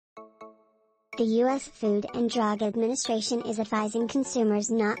The U.S. Food and Drug Administration is advising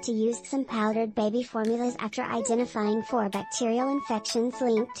consumers not to use some powdered baby formulas after identifying 4 bacterial infections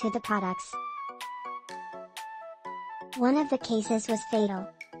linked to the products. One of the cases was fatal.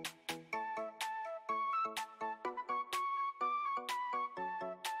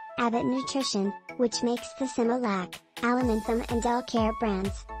 Abbott Nutrition, which makes the Similac, Alimentum and EleCare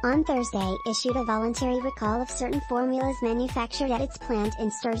brands, on Thursday issued a voluntary recall of certain formulas manufactured at its plant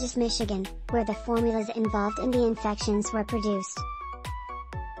in Sturgis, Michigan, where the formulas involved in the infections were produced.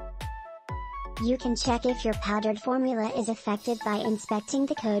 You can check if your powdered formula is affected by inspecting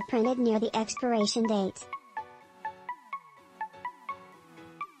the code printed near the expiration date.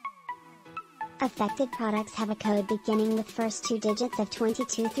 Affected products have a code beginning with first 2 digits of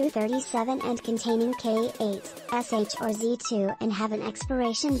 22 through 37 and containing K8, SH or Z2 and have an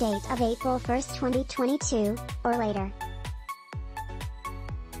expiration date of April 1, 2022, or later.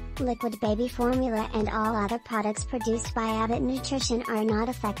 Liquid baby formula and all other products produced by Abbott Nutrition are not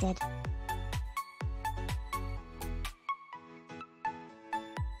affected.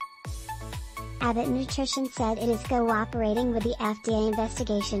 Abbott Nutrition said it is cooperating with the FDA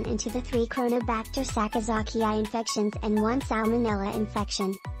investigation into the 3 Cronobacter sakazakii infections and 1 salmonella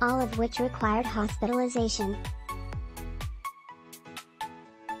infection, all of which required hospitalization.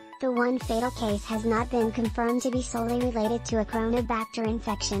 The 1 fatal case has not been confirmed to be solely related to a Cronobacter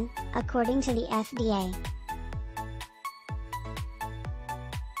infection, according to the FDA.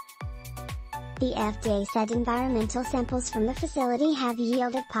 The FDA said environmental samples from the facility have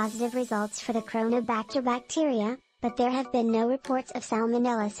yielded positive results for the Cronobacter bacteria, but there have been no reports of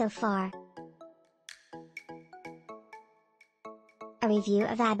salmonella so far. A review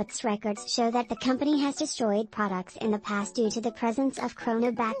of Abbott's records show that the company has destroyed products in the past due to the presence of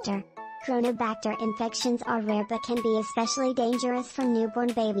Cronobacter. Cronobacter infections are rare but can be especially dangerous for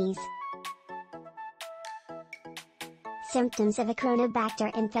newborn babies. Symptoms of a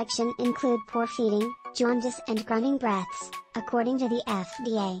Cronobacter infection include poor feeding, jaundice and grunting breaths, according to the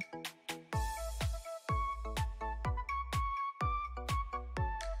FDA.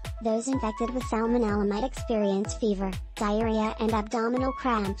 Those infected with salmonella might experience fever, diarrhea and abdominal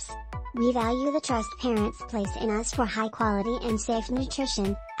cramps. We value the trust parents place in us for high quality and safe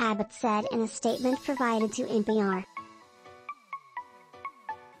nutrition, Abbott said in a statement provided to NPR.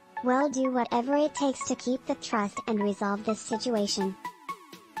 We'll do whatever it takes to keep the trust and resolve this situation.